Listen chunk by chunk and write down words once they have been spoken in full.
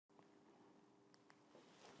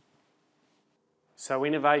So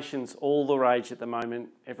innovation's all the rage at the moment.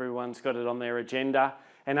 Everyone's got it on their agenda,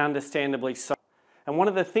 and understandably so. And one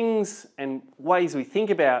of the things and ways we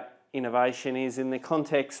think about innovation is in the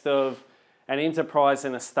context of an enterprise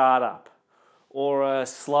and a startup, or a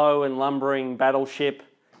slow and lumbering battleship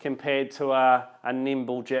compared to a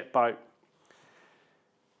nimble jet boat.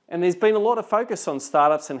 And there's been a lot of focus on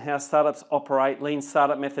startups and how startups operate, lean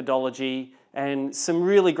startup methodology, and some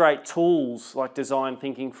really great tools like design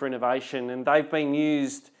thinking for innovation, and they've been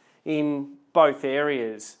used in both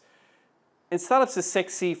areas. And startups are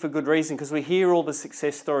sexy for good reason, because we hear all the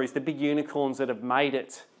success stories, the big unicorns that have made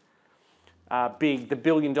it big, the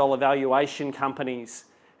billion-dollar valuation companies.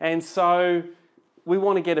 And so we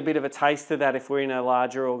want to get a bit of a taste of that if we're in a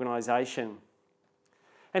larger organisation.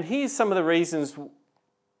 And here's some of the reasons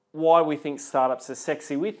why we think startups are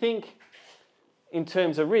sexy. We think in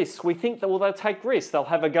terms of risk, we think that, well, they'll take risks, they'll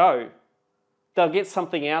have a go. They'll get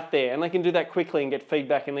something out there, and they can do that quickly and get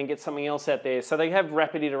feedback and then get something else out there. So they have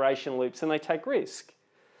rapid iteration loops and they take risk.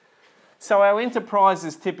 So our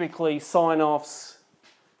enterprises typically sign-offs,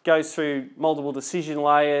 goes through multiple decision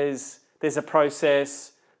layers, there's a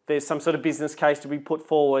process, there's some sort of business case to be put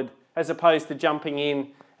forward, as opposed to jumping in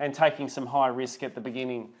and taking some high risk at the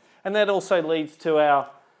beginning. And that also leads to our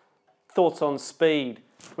thoughts on speed.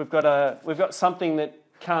 We've got something that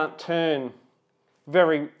can't turn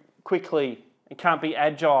very quickly, it can't be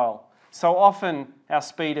agile. So often our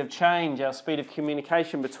speed of change, our speed of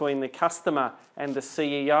communication between the customer and the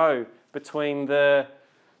CEO, between the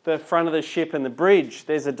front of the ship and the bridge,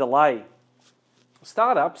 there's a delay.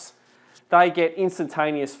 Startups, they get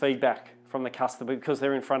instantaneous feedback from the customer because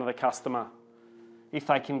they're in front of the customer, if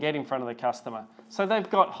they can get in front of the customer. So they've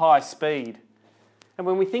got high speed. And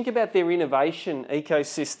when we think about their innovation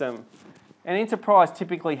ecosystem, an enterprise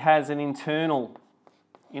typically has an internal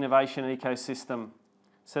innovation ecosystem.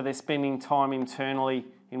 So they're spending time internally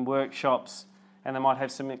in workshops, and they might have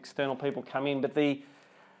some external people come in, but the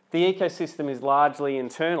ecosystem is largely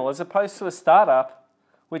internal, as opposed to a startup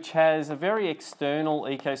which has a very external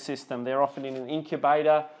ecosystem. They're often in an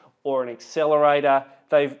incubator or an accelerator.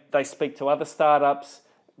 They speak to other startups.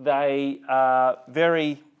 They are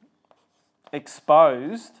very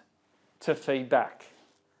exposed to feedback.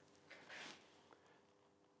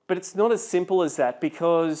 But it's not as simple as that,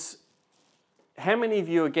 because how many of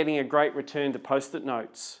you are getting a great return to post-it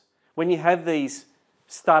notes? When you have these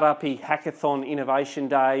startup-y hackathon innovation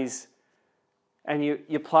days and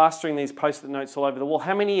you're plastering these post-it notes all over the wall,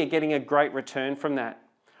 how many are getting a great return from that?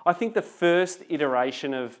 I think the first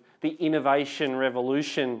iteration of the innovation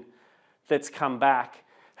revolution that's come back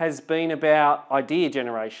has been about idea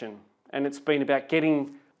generation, and it's been about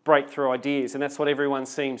getting breakthrough ideas, and that's what everyone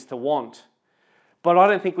seems to want. But I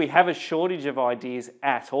don't think we have a shortage of ideas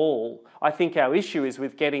at all. I think our issue is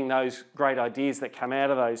with getting those great ideas that come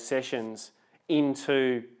out of those sessions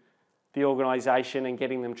into the organisation and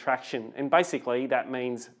getting them traction. And basically that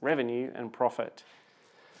means revenue and profit.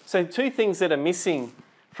 So two things that are missing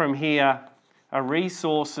from here are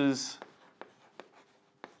resources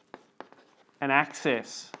and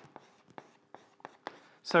access.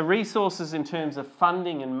 So resources in terms of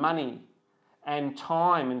funding and money and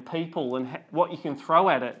time and people and what you can throw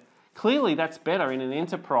at it. Clearly that's better in an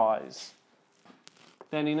enterprise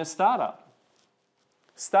than in a startup.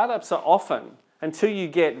 Startups are often, until you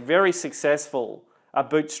get very successful, are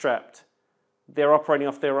bootstrapped. They're operating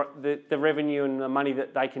off the revenue and the money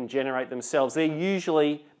that they can generate themselves. They're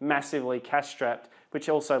usually massively cash-strapped, which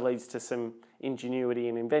also leads to some ingenuity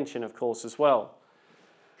and invention, of course, as well.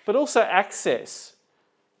 But also access.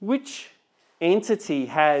 Which entity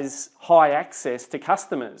has high access to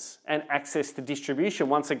customers and access to distribution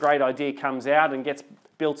once a great idea comes out and gets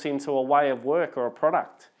built into a way of work or a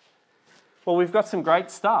product? Well, we've got some great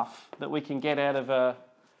stuff that we can get out of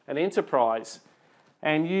an enterprise,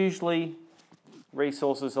 and usually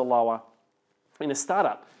resources are lower in a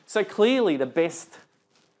startup. So clearly the best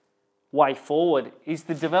way forward is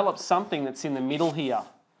to develop something that's in the middle here,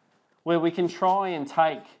 where we can try and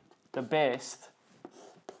take the best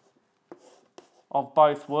of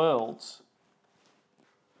both worlds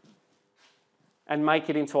and make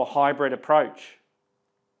it into a hybrid approach.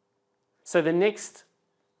 So the next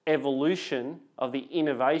evolution of the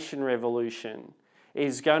innovation revolution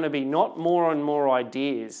is going to be not more and more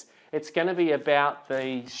ideas. It's going to be about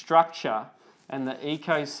the structure and the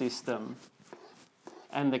ecosystem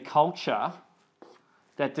and the culture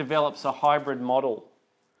that develops a hybrid model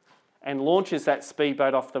and launches that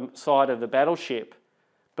speedboat off the side of the battleship,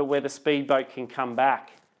 but where the speedboat can come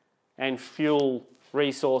back and fuel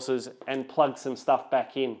resources and plug some stuff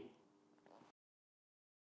back in.